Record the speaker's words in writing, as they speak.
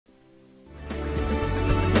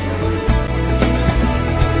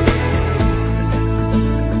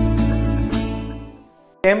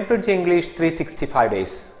Cambridge English 365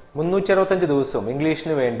 days. 365 ദിവസവും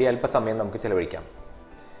ഇംഗ്ലീഷിന് വേണ്ടി അല്പസമയം നമുക്ക് ചെലവഴിക്കാം.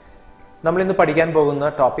 നമ്മൾ ഇന്ന് പഠിക്കാൻ പോകുന്ന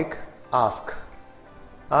ടോപ്പിക് ആസ്ക്.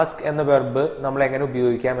 ആസ്ക് എന്ന വെർബ് നമ്മൾ എങ്ങനെ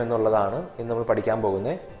ഉപയോഗിക്കാം എന്നുള്ളതാണ് ഇന്ന് നമ്മൾ പഠിക്കാൻ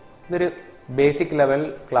പോകുന്നത്. ഇതൊരു ബേസിക് ലെവൽ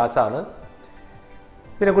ക്ലാസ് ആണ്.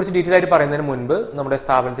 ഇതിനെക്കുറിച്ച് ഡീറ്റെയിൽ ആയിട്ട് പറയുന്നതിന് മുൻപ് നമ്മുടെ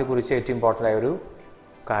സ്ഥാപനത്തെക്കുറിച്ച് ഏറ്റവും ഇമ്പോർട്ടൻ്റ് ആയ ഒരു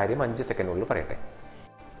കാര്യം 5 സെക്കൻഡിനുള്ളിൽ പറയട്ടെ.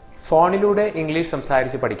 ഫോണിലൂടെ ഇംഗ്ലീഷ്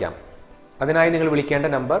സംസാരിച്ച് പഠിക്കാം. അതിനായി നിങ്ങൾ വിളിക്കേണ്ട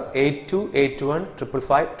നമ്പർ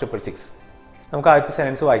 82815556. നമുക്ക് ആദ്യത്തെ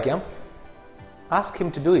സെൻറ്റൻസ് വായിക്കാം. Ask him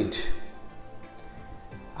to do it.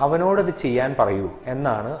 അവനോടത് ചെയ്യാൻ പറയൂ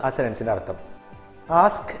എന്നാണ് ആ സെൻറ്റൻസിൻ്റെ അർത്ഥം.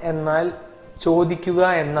 ആസ്ക് എന്നാൽ ചോദിക്കുക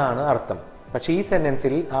എന്നാണ് അർത്ഥം. പക്ഷേ ഈ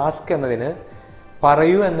സെൻറ്റൻസിൽ ആസ്ക് എന്നതിന്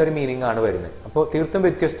പറയൂ എന്നൊരു മീനിങ് ആണ് വരുന്നത്. അപ്പോൾ തീർത്തും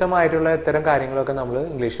വ്യത്യസ്തമായിട്ടുള്ള ഇത്തരം കാര്യങ്ങളൊക്കെ നമ്മൾ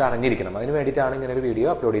ഇംഗ്ലീഷിൽ അറിഞ്ഞിരിക്കണം. അതിന് വേണ്ടിയിട്ടാണ് ഇങ്ങനെ ഒരു വീഡിയോ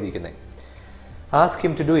അപ്ലോഡ് ചെയ്തിരിക്കുന്നത്. Ask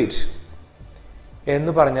him to do it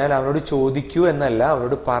എന്ന് പറഞ്ഞാൽ അവനോട് ചോദിക്കൂ എന്നല്ല,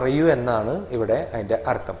 അവനോട് പറയൂ എന്നാണ് ഇവിടെ അതിൻ്റെ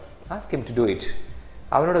അർത്ഥം. Ask him to do it,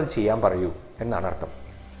 അവനോടത് ചെയ്യാൻ പറയൂ എന്നാണ് അർത്ഥം.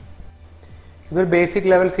 ഇതൊരു ബേസിക്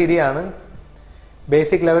ലെവൽ ആണ്,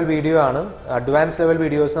 ബേസിക് ലെവൽ വീഡിയോ ആണ്. അഡ്വാൻസ് ലെവൽ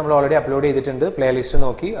വീഡിയോസ് നമ്മൾ ഓൾറെഡി അപ്ലോഡ് ചെയ്തിട്ടുണ്ട്. പ്ലേലിസ്റ്റ്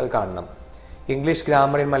നോക്കി അത് കാണണം. ഇംഗ്ലീഷ്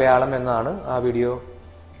ഗ്രാമർ ഇൻ മലയാളം എന്നാണ് ആ വീഡിയോ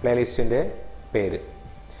പ്ലേലിസ്റ്റിൻ്റെ പേര്.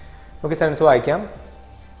 നമുക്ക് സെൻസ് വായിക്കാം.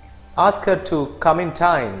 Ask her to come in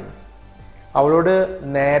time. അവളോട്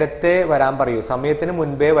നേരത്തെ വരാൻ പറയൂ, സമയത്തിന്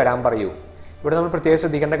മുൻപേ വരാൻ പറയൂ. ഇവിടെ നമ്മൾ പ്രത്യേകം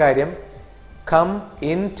ശ്രദ്ധിക്കേണ്ട കാര്യം come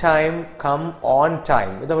in time, come on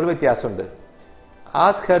time, ഇത് തമ്മിൽ വ്യത്യാസമുണ്ട്.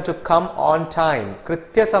 Ask her to come on time,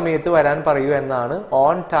 കൃത്യസമയത്ത് വരാൻ പറയൂ എന്നാണ്.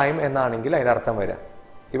 ഓൺ ടൈം എന്നാണെങ്കിൽ അതിൻ്റെ അർത്ഥം വരിക.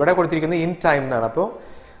 ഇവിടെ കൊടുത്തിരിക്കുന്നത് ഇൻ ടൈം എന്നാണ്. അപ്പോൾ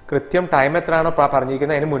കൃത്യം ടൈം എത്രയാണോ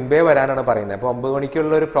പറഞ്ഞിരിക്കുന്നത് അതിന് മുൻപേ വരാനാണ് പറയുന്നത്. അപ്പോൾ 9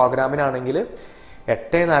 മണിക്കുള്ള ഒരു പ്രോഗ്രാമിനാണെങ്കിൽ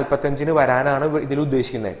 8:45 വരാനാണ് ഇതിൽ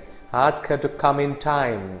ഉദ്ദേശിക്കുന്നത്. Ask her to come in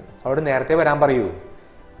time, അവിടെ നേരത്തെ വരാൻ പറയൂ.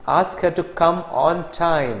 Ask her to come on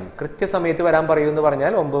time, കൃത്യസമയത്ത് വരാൻ പറയൂ എന്ന്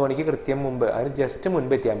പറഞ്ഞാൽ 9 മണിക്ക് കൃത്യം മുമ്പ്, അതിന് ജസ്റ്റ്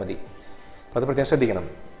മുൻപ് എത്തിയാൽ മതി. അപ്പോൾ അത് പ്രത്യേകം ശ്രദ്ധിക്കണം.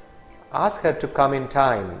 Ask her to come in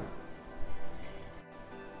time.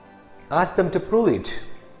 Ask them to prove it,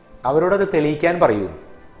 അവരോടത് തെളിയിക്കാൻ പറയൂ.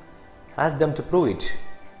 Ask them to prove it.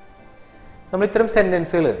 നമ്മൾ ഇത്തരം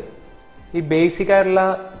സെൻറ്റൻസുകൾ ഈ ബേസിക് ആയിട്ടുള്ള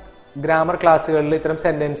ഗ്രാമർ ക്ലാസ്സുകളിൽ ഇത്തരം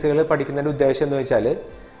സെൻറ്റൻസുകൾ പഠിക്കുന്നതിൻ്റെ ഉദ്ദേശം എന്ന് വെച്ചാൽ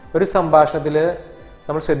ഒരു സംഭാഷണത്തിൽ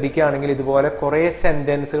നമ്മൾ ശ്രദ്ധിക്കുകയാണെങ്കിൽ ഇതുപോലെ കുറേ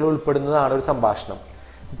സെൻറ്റൻസുകൾ ഉൾപ്പെടുന്നതാണ് ഒരു സംഭാഷണം.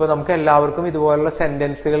 ഇപ്പോൾ നമുക്ക് എല്ലാവർക്കും ഇതുപോലുള്ള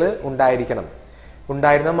സെൻറ്റൻസുകൾ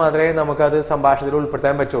ഉണ്ടായിരുന്നാൽ മാത്രമേ നമുക്കത് സംഭാഷണത്തിൽ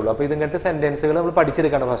ഉൾപ്പെടുത്താൻ പറ്റുള്ളൂ. അപ്പോൾ ഇതിങ്ങനത്തെ സെൻറ്റൻസുകൾ നമ്മൾ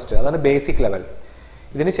പഠിച്ചെടുക്കണം ഫസ്റ്റ്. അതാണ് ബേസിക് ലെവൽ.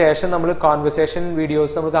 ഇതിന് ശേഷം നമ്മൾ കോൺവെർസേഷൻ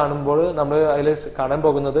വീഡിയോസ് നമ്മൾ കാണുമ്പോൾ നമ്മൾ അതിൽ കാണാൻ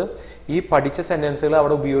പോകുന്നത് ഈ പഠിച്ച സെൻറ്റൻസുകൾ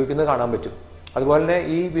അവിടെ ഉപയോഗിക്കുന്നത് കാണാൻ പറ്റും. അതുപോലെ തന്നെ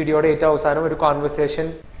ഈ വീഡിയോയുടെ ഏറ്റവും അവസാനം ഒരു കോൺവെർസേഷൻ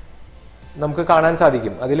നമുക്ക് കാണാൻ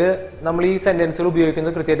സാധിക്കും. അതിൽ നമ്മൾ ഈ സെൻറ്റൻസുകൾ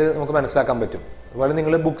ഉപയോഗിക്കുന്നത് കൃത്യമായിട്ട് നമുക്ക് മനസ്സിലാക്കാൻ പറ്റും. അതുപോലെ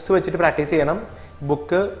നിങ്ങൾ ബുക്സ് വെച്ചിട്ട് പ്രാക്ടീസ് ചെയ്യണം.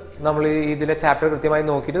 ബുക്ക് നമ്മൾ ഇതിലെ ചാപ്റ്റർ കൃത്യമായി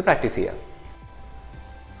നോക്കിയിട്ട് പ്രാക്ടീസ് ചെയ്യാം.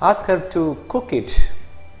 Ask her to cook it,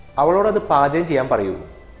 അവളോടത് പാചകം ചെയ്യാൻ പറയൂ.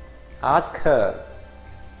 Ask her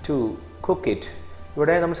to cook it.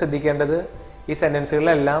 ഇവിടെ നമ്മൾ ശ്രദ്ധിക്കേണ്ടത് ഈ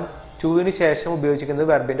സെൻറ്റൻസുകളിലെല്ലാം ടുവിന് ശേഷം ഉപയോഗിച്ചിരിക്കുന്നത്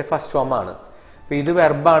വെർബിൻ്റെ ഫസ്റ്റ് ഫോം ആണ്. അപ്പോൾ ഇത്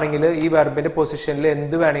വെർബാണെങ്കിൽ ഈ വെർബിൻ്റെ പൊസിഷനിൽ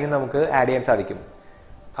എന്ത് വേണമെങ്കിലും നമുക്ക് ആഡ് ചെയ്യാൻ സാധിക്കും.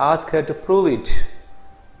 Ask her to prove it.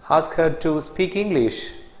 Ask her to speak English.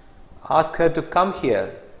 Ask her to come here.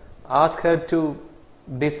 Ask her to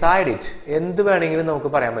decide it. എന്ത് വേണമെങ്കിലും നമുക്ക്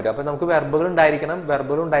പറയാൻ പറ്റും. അപ്പോൾ നമുക്ക് വെർബുകൾ ഉണ്ടായിരിക്കണം.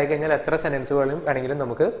 വെർബുകൾ ഉണ്ടായിക്കഴിഞ്ഞാൽ എത്ര സെൻറ്റൻസുകളും വേണമെങ്കിലും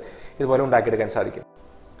നമുക്ക് ഇതുപോലെ ഉണ്ടാക്കിയെടുക്കാൻ സാധിക്കും.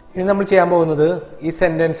 ഇനി നമ്മൾ ചെയ്യാൻ പോകുന്നത് ഈ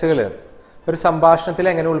സെൻറ്റൻസുകൾ ഒരു സംഭാഷണത്തിൽ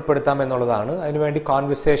എങ്ങനെ ഉൾപ്പെടുത്താം എന്നുള്ളതാണ്. അതിനുവേണ്ടി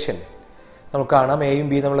കോൺവെർസേഷൻ നമുക്ക് കാണാം. എയും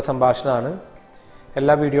ബി തമ്മിലുള്ള സംഭാഷണമാണ്.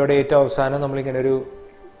 എല്ലാ വീഡിയോയുടെ ഏറ്റവും അവസാനം നമ്മളിങ്ങനെ ഒരു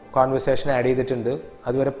കോൺവെർസേഷൻ ആഡ് ചെയ്തിട്ടുണ്ട്.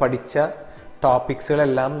 അതുവരെ പഠിച്ച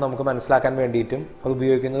ടോപ്പിക്സുകളെല്ലാം നമുക്ക് മനസ്സിലാക്കാൻ വേണ്ടിയിട്ടും അത്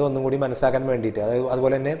ഉപയോഗിക്കുന്നത് ഒന്നും കൂടി മനസ്സിലാക്കാൻ വേണ്ടിയിട്ട്.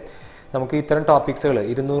 അതുപോലെ തന്നെ നമുക്ക് ഇത്തരം ടോപ്പിക്സുകൾ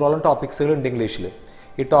 200ഓളം ടോപ്പിക്സുകൾ ഉണ്ട് ഇംഗ്ലീഷിൽ.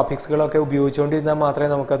 ഈ ടോപ്പിക്സുകളൊക്കെ ഉപയോഗിച്ചുകൊണ്ടിരുന്നാൽ മാത്രമേ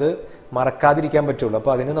നമുക്കത് മറക്കാതിരിക്കാൻ പറ്റുള്ളൂ.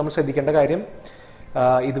 അപ്പോൾ അതിന് നമ്മൾ ശ്രദ്ധിക്കേണ്ട കാര്യം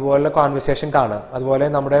ഇതുപോലുള്ള കോൺവെർസേഷൻ കാണാം. അതുപോലെ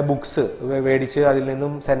നമ്മുടെ ബുക്സ് മേടിച്ച് അതിൽ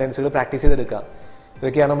നിന്നും സെൻറ്റൻസുകൾ പ്രാക്ടീസ് ചെയ്തെടുക്കുക.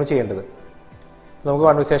 ഇതൊക്കെയാണ് നമ്മൾ ചെയ്യേണ്ടത്. നമുക്ക്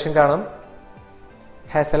കോൺവെർസേഷൻ കാണാം.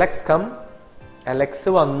 ഹാസ് അലക്സ് കം, അലക്സ്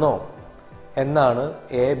വന്നോ എന്നാണ്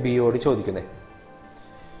എ ബിയോട് ചോദിക്കുന്നത്.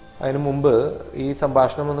 അതിന് മുമ്പ് ഈ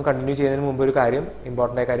സംഭാഷണം ഒന്ന് കണ്ടിന്യൂ ചെയ്യുന്നതിന് മുമ്പ് ഒരു കാര്യം,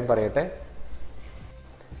 ഇമ്പോർട്ടൻ്റ് ആയ കാര്യം പറയട്ടെ.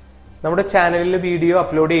 നമ്മുടെ ചാനലിൽ വീഡിയോ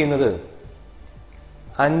അപ്ലോഡ് ചെയ്യുന്നത്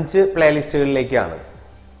 5 പ്ലേലിസ്റ്റുകളിലേക്കാണ്.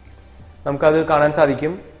 നമുക്കത് കാണാൻ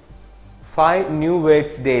സാധിക്കും. 5 new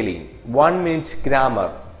words daily, 1 minute grammar,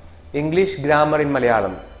 English grammar in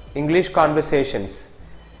Malayalam, English conversations,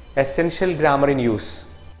 essential grammar in use.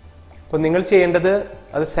 അപ്പോൾ നിങ്ങൾ ചെയ്യേണ്ടത്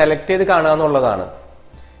അത് സെലക്ട് ചെയ്ത് കാണുക എന്നുള്ളതാണ്.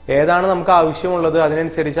 ഏതാണ് നമുക്ക് ആവശ്യമുള്ളത്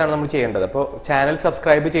അതിനനുസരിച്ചാണ് നമ്മൾ ചെയ്യേണ്ടത്. അപ്പോൾ ചാനൽ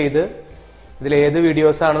സബ്സ്ക്രൈബ് ചെയ്ത് ഇതിൽ ഏത്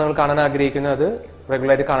വീഡിയോസാണ് നമ്മൾ കാണാൻ ആഗ്രഹിക്കുന്നത് അത്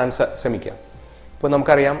റെഗുലറായിട്ട് കാണാൻ ശ്രമിക്കുക. ഇപ്പോൾ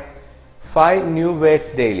നമുക്കറിയാം 5 new words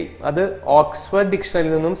daily. അത് ഓക്സ്ഫോർഡ്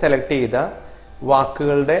ഡിക്ഷണറിയിൽ നിന്നും സെലക്ട് ചെയ്ത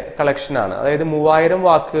വാക്കുകളുടെ കളക്ഷനാണ്. അതായത് 3000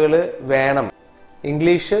 വാക്കുകൾ വേണം.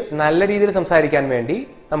 ഇംഗ്ലീഷ് നല്ല രീതിയിൽ സംസാരിക്കാൻ വേണ്ടി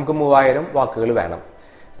നമുക്ക് 3000 വാക്കുകൾ വേണം.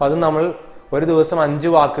 അപ്പോൾ അത് നമ്മൾ ഒരു ദിവസം 5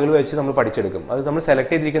 വാക്കുകൾ വെച്ച് നമ്മൾ പഠിച്ചെടുക്കും. അത് നമ്മൾ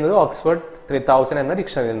സെലക്ട് ചെയ്തിരിക്കുന്നത് ഓക്സ്ഫോർഡ് 3000 എന്ന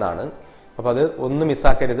ഡിക്ഷണറിയിൽ നിന്നാണ്. അപ്പോൾ അത് ഒന്നും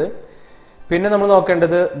മിസ്സാക്കരുത്. പിന്നെ നമ്മൾ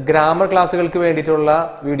നോക്കേണ്ടത് ഗ്രാമർ ക്ലാസ്സുകൾക്ക് വേണ്ടിയിട്ടുള്ള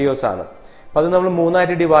വീഡിയോസ് ആണ്. അപ്പോൾ അത് നമ്മൾ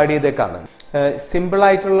 3ആയിട്ട് ഡിവൈഡ് ചെയ്തേക്കാണ്. സിമ്പിൾ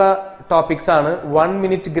ആയിട്ടുള്ള ടോപ്പിക്സ് ആണ്. 1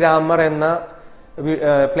 minute ഗ്രാമർ എന്ന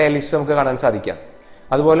പ്ലേലിസ്റ്റ് നമുക്ക് കാണാൻ സാധിക്കാം.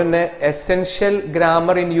 അതുപോലെ തന്നെ എസെൻഷ്യൽ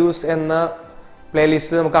ഗ്രാമർ ഇൻ യൂസ് എന്ന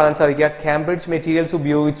പ്ലേലിസ്റ്റിൽ നമുക്ക് കാണാൻ സാധിക്കുക കാംബ്രിഡ്ജ് മെറ്റീരിയൽസ്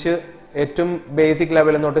ഉപയോഗിച്ച് ഏറ്റവും ബേസിക്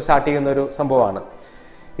ലെവലിൽ തൊട്ട് സ്റ്റാർട്ട് ചെയ്യുന്ന ഒരു സംഭവമാണ്.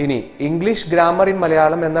 ഇനി ഇംഗ്ലീഷ് ഗ്രാമർ ഇൻ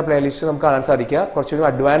മലയാളം എന്ന പ്ലേലിസ്റ്റ് നമുക്ക് കാണാൻ സാധിക്കുക കുറച്ചുകൂടി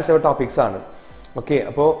അഡ്വാൻസ് ടോപ്പിക്സ് ആണ്. ഓക്കെ,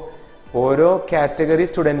 അപ്പോൾ ഓരോ കാറ്റഗറി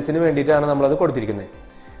സ്റ്റുഡൻസിന് വേണ്ടിയിട്ടാണ് നമ്മളത് കൊടുത്തിരിക്കുന്നത്.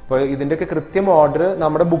 അപ്പോൾ ഇതിൻ്റെയൊക്കെ കൃത്യം ഓർഡർ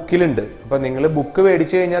നമ്മുടെ ബുക്കിലുണ്ട്. അപ്പോൾ നിങ്ങൾ ബുക്ക്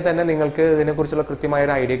മേടിച്ചു കഴിഞ്ഞാൽ തന്നെ നിങ്ങൾക്ക് ഇതിനെക്കുറിച്ചുള്ള കൃത്യമായ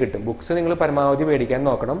ഒരു ഐഡിയ കിട്ടും. ബുക്സ് നിങ്ങൾ പരമാവധി മേടിക്കാൻ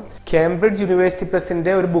നോക്കണം. കേംബ്രിഡ്ജ് യൂണിവേഴ്സിറ്റി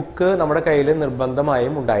പ്രസിന്റെ ഒരു ബുക്ക് നമ്മുടെ കയ്യിൽ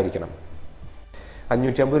നിർബന്ധമായും ഉണ്ടായിരിക്കണം.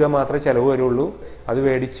 550 രൂപ മാത്രമേ ചിലവ് വരുള്ളൂ. അത്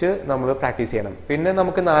മേടിച്ച് നമ്മൾ പ്രാക്ടീസ് ചെയ്യണം. പിന്നെ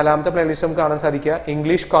നമുക്ക് 4ാമത്തെ പ്ലേലിസ്റ്റ് നമുക്ക് കാണാൻ സാധിക്കുക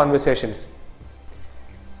ഇംഗ്ലീഷ് കോൺവെർസേഷൻസ്.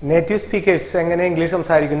 നേറ്റീവ് സ്പീക്കേഴ്സ് എങ്ങനെ ഇംഗ്ലീഷ്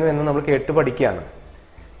സംസാരിക്കുന്നു എന്ന് നമ്മൾ കേട്ട് പഠിക്കുകയാണ്.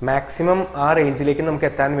 മാക്സിമം ആ റേഞ്ചിലേക്ക് നമുക്ക്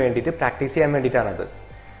എത്താൻ വേണ്ടിയിട്ട് പ്രാക്ടീസ് ചെയ്യാൻ വേണ്ടിയിട്ടാണത്.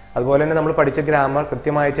 അതുപോലെ തന്നെ നമ്മൾ പഠിച്ച ഗ്രാമർ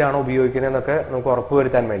കൃത്യമായിട്ടാണോ ഉപയോഗിക്കുന്നതെന്നൊക്കെ നമുക്ക് ഉറപ്പ്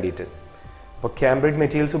വരുത്താൻ വേണ്ടിയിട്ട്. അപ്പോൾ കാംബ്രിഡ്ജ്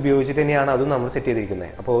മെറ്റീരിയൽസ് ഉപയോഗിച്ചിട്ട് തന്നെയാണ് അതും നമ്മൾ സെറ്റ് ചെയ്തിരിക്കുന്നത്.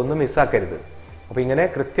 അപ്പോൾ ഒന്നും മിസ്സാക്കരുത്. അപ്പോൾ ഇങ്ങനെ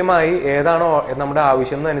കൃത്യമായി ഏതാണോ നമ്മുടെ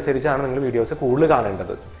ആവശ്യം അനുസരിച്ചാണ് നിങ്ങൾ വീഡിയോസ് കൂടുതൽ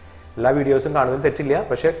കാണേണ്ടത്. എല്ലാ വീഡിയോസും കാണുന്നതിൽ തെറ്റില്ല,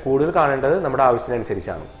 പക്ഷേ കൂടുതൽ കാണേണ്ടത് നമ്മുടെ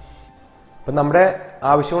ആവശ്യത്തിനനുസരിച്ചാണ്. അപ്പം നമ്മുടെ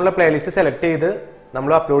ആവശ്യമുള്ള പ്ലേലിസ്റ്റ് സെലക്ട് ചെയ്ത്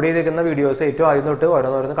നമ്മൾ അപ്ലോഡ് ചെയ്തിരിക്കുന്ന വീഡിയോസ് ഏറ്റവും ആദ്യം തൊട്ട്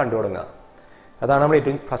ഓരോന്നോരോന്ന് കണ്ടു തുടങ്ങുക. അതാണ് നമ്മൾ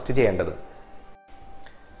ഏറ്റവും ഫസ്റ്റ് ചെയ്യേണ്ടത്.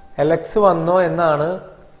 എലക്സ് വന്നോ എന്നാണ്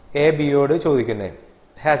എ ബിയോട് ചോദിക്കുന്നത്.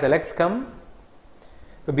 Has എലക്സ് come?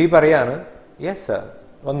 ബി പറയാണ് യെസ് സർ,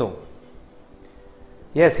 വന്നു.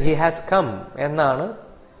 യെസ് ഹി ഹാസ് കം എന്നാണ്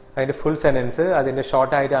അതിൻ്റെ ഫുൾ സെന്റൻസ്. അതിൻ്റെ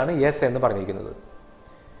ഷോർട്ട് ആയിട്ടാണ് യെസ് എന്ന് പറഞ്ഞിരിക്കുന്നത്.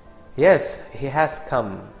 Yes he has come.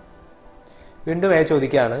 വീണ്ടും എ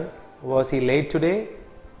ചോദിക്കുകയാണ് വാസ് ഹി ലേറ്റ് ടുഡേ?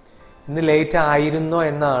 ഇന്ന് ലേറ്റ് ആയിരുന്നോ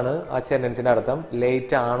എന്നാണ് ആ സെന്റൻസിന്റെ അർത്ഥം.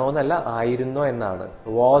 ലേറ്റ് ആണോ എന്നല്ല, ആയിരുന്നോ എന്നാണ്.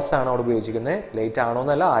 വാസ് ആണ് അവിടെ ഉപയോഗിച്ചിരിക്കുന്നത്. ലേറ്റ് ആണോ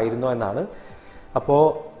എന്നല്ല, ആയിരുന്നോ എന്നാണ്. അപ്പോൾ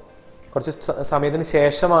കുറച്ച് സമയത്തിന്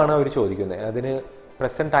ശേഷമാണ് അവർ ചോദിക്കുന്നത്. അതിന്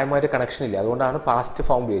പ്രസന്റ് ടൈമായിട്ട് കണക്ഷൻ ഇല്ല, അതുകൊണ്ടാണ് പാസ്റ്റ്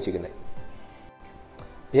ഫോം ഉപയോഗിച്ചിരിക്കുന്നത്.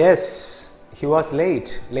 Yes he was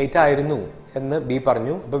late, late ആയിരുന്നു എന്ന് ബി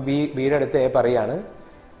പറഞ്ഞു. അപ്പോൾ ബിയുടെ അടുത്ത് എ പറയാണ്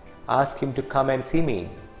ask him to come and see me.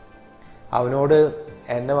 അവനോട്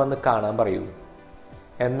എന്നെ വന്ന് കാണാൻ പറയൂ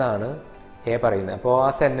എന്നാണ് എ പറയുന്നത്. അപ്പോൾ ആ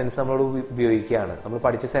സെന്റൻസ് നമ്മളോട് ഉപയോഗിക്കുകയാണ്. നമ്മൾ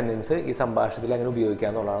പഠിച്ച സെന്റൻസ് ഈ സംഭാഷണത്തിൽ അങ്ങനെ ഉപയോഗിക്കുക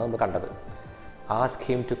എന്നുള്ളതാണ് നമ്മൾ കണ്ടത്. Ask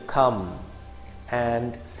him to come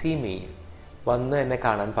and see me. വന്ന് എന്നെ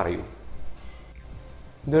കാണാൻ പറയൂ.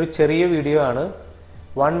 ഇതൊരു ചെറിയ വീഡിയോ ആണ്.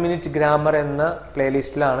 1 minute ഗ്രാമർ എന്ന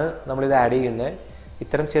പ്ലേലിസ്റ്റിലാണ് നമ്മളിത് ആഡ് ചെയ്യുന്നത്.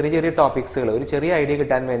 ഇത്തരം ചെറിയ ചെറിയ ടോപ്പിക്സുകൾ ഒരു ചെറിയ ഐഡിയ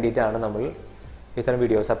കിട്ടാൻ വേണ്ടിയിട്ടാണ് നമ്മൾ ഇത്തരം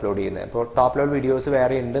വീഡിയോസ് അപ്ലോഡ് ചെയ്യുന്നത്. അപ്പോൾ ടോപ്പ് ലെവൽ വീഡിയോസ്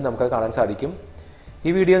വേറെ ഉണ്ട്, നമുക്കത് കാണാൻ സാധിക്കും. ഈ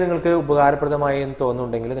വീഡിയോ നിങ്ങൾക്ക് ഉപകാരപ്രദമായി എന്ന്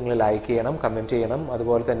തോന്നുന്നുണ്ടെങ്കിൽ നിങ്ങൾ ലൈക്ക് ചെയ്യണം, കമൻറ്റ് ചെയ്യണം.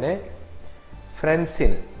 അതുപോലെ തന്നെ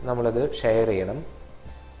ഫ്രണ്ട്സിന് നമ്മളത് ഷെയർ ചെയ്യണം.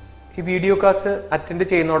 ഈ വീഡിയോ ക്ലാസ് അറ്റൻഡ്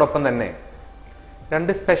ചെയ്യുന്നതോടൊപ്പം തന്നെ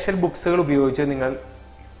 2 സ്പെഷ്യൽ ബുക്സുകൾ ഉപയോഗിച്ച് നിങ്ങൾ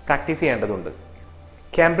പ്രാക്ടീസ് ചെയ്യേണ്ടതുണ്ട്.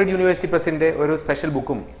 കാംബ്രിഡ്ജ് യൂണിവേഴ്സിറ്റി പ്രസിന്റെ ഒരു സ്പെഷ്യൽ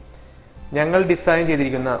ബുക്കും ഞങ്ങൾ ഡിസൈൻ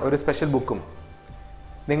ചെയ്തിരിക്കുന്ന ഒരു സ്പെഷ്യൽ ബുക്കും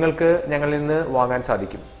നിങ്ങൾക്ക് ഞങ്ങളിൽ നിന്ന് വാങ്ങാൻ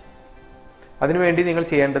സാധിക്കും. അതിനുവേണ്ടി നിങ്ങൾ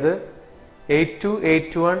ചെയ്യേണ്ടത്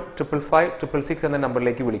 82815556 എന്ന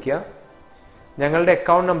നമ്പറിലേക്ക് വിളിക്കുക. ഞങ്ങളുടെ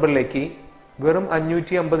അക്കൗണ്ട് നമ്പറിലേക്ക് വെറും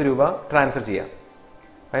 550 രൂപ ട്രാൻസ്ഫർ ചെയ്യാം.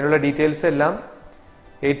 അതിനുള്ള ഡീറ്റെയിൽസ് എല്ലാം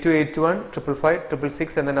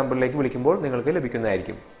 82815556 എന്ന നമ്പറിലേക്ക് വിളിക്കുമ്പോൾ നിങ്ങൾക്ക്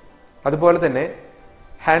ലഭിക്കുന്നതായിരിക്കും. അതുപോലെ തന്നെ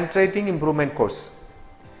ഹാൻഡ് റൈറ്റിംഗ് ഇംപ്രൂവ്മെൻറ്റ് കോഴ്സ്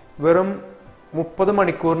വെറും 30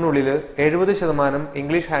 മണിക്കൂറിനുള്ളിൽ 70%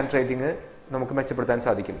 ഇംഗ്ലീഷ് ഹാൻഡ് റൈറ്റിംഗ് നമുക്ക് മെച്ചപ്പെടുത്താൻ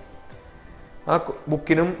സാധിക്കും. ആ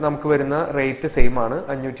ബുക്കിനും നമുക്ക് വരുന്ന റേറ്റ് സെയിം ആണ്,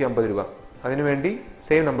 550 രൂപ. അതിനുവേണ്ടി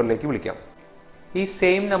സെയിം നമ്പറിലേക്ക് വിളിക്കാം. ഈ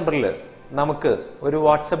സെയിം നമ്പറിൽ നമുക്ക് ഒരു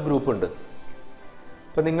വാട്സപ്പ് ഗ്രൂപ്പ് ഉണ്ട്.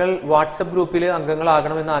 അപ്പോൾ നിങ്ങൾ വാട്സപ്പ് ഗ്രൂപ്പിൽ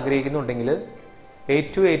അംഗങ്ങളാകണമെന്ന് ആഗ്രഹിക്കുന്നുണ്ടെങ്കിൽ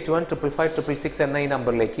 82815556 എന്ന ഈ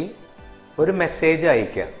നമ്പറിലേക്ക് ഒരു മെസ്സേജ്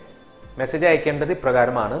അയയ്ക്കുക. മെസ്സേജ് അയക്കേണ്ടത്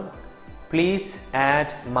ഇപ്രകാരമാണ്: പ്ലീസ്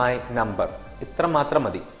ആഡ് മൈ നമ്പർ. ഇത്ര മാത്രം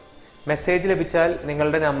മതി. മെസ്സേജ് ലഭിച്ചാൽ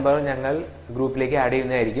നിങ്ങളുടെ നമ്പർ ഞങ്ങൾ ഗ്രൂപ്പിലേക്ക് ആഡ്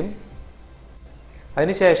ചെയ്യുന്നതായിരിക്കും.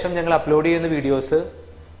 അതിനുശേഷം ഞങ്ങൾ അപ്ലോഡ് ചെയ്യുന്ന വീഡിയോസ്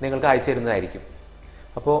നിങ്ങൾക്ക് അയച്ചു തരുന്നതായിരിക്കും.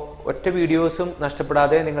 അപ്പോൾ ഒറ്റ വീഡിയോസും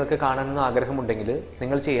നഷ്ടപ്പെടാതെ നിങ്ങൾക്ക് കാണണമെന്ന് ആഗ്രഹമുണ്ടെങ്കിൽ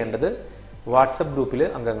നിങ്ങൾ ചെയ്യേണ്ടത് വാട്സപ്പ് ഗ്രൂപ്പിൽ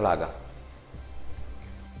അംഗങ്ങളാകാം.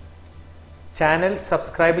 ചാനൽ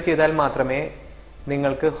സബ്സ്ക്രൈബ് ചെയ്താൽ മാത്രമേ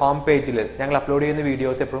നിങ്ങൾക്ക് ഹോം പേജിൽ ഞങ്ങൾ അപ്ലോഡ് ചെയ്യുന്ന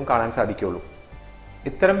വീഡിയോസ് എപ്പോഴും കാണാൻ സാധിക്കുകയുള്ളൂ.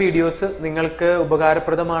 ഇത്തരം വീഡിയോസ് നിങ്ങൾക്ക്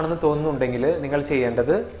ഉപകാരപ്രദമാണെന്ന് തോന്നുന്നുണ്ടെങ്കിൽ നിങ്ങൾ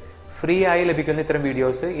ചെയ്യേണ്ടത് ഫ്രീ ആയി ലഭിക്കുന്ന ഇത്തരം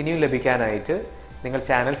വീഡിയോസ് ഇനിയും ലഭിക്കാനായിട്ട് നിങ്ങൾ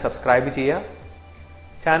ചാനൽ സബ്സ്ക്രൈബ് ചെയ്യുക.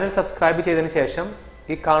 ചാനൽ സബ്സ്ക്രൈബ് ചെയ്തതിന് ശേഷം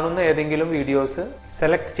ഈ കാണുന്ന ഏതെങ്കിലും വീഡിയോസ്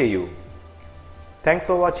സെലക്ട് ചെയ്യൂ. Thanks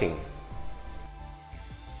for watching.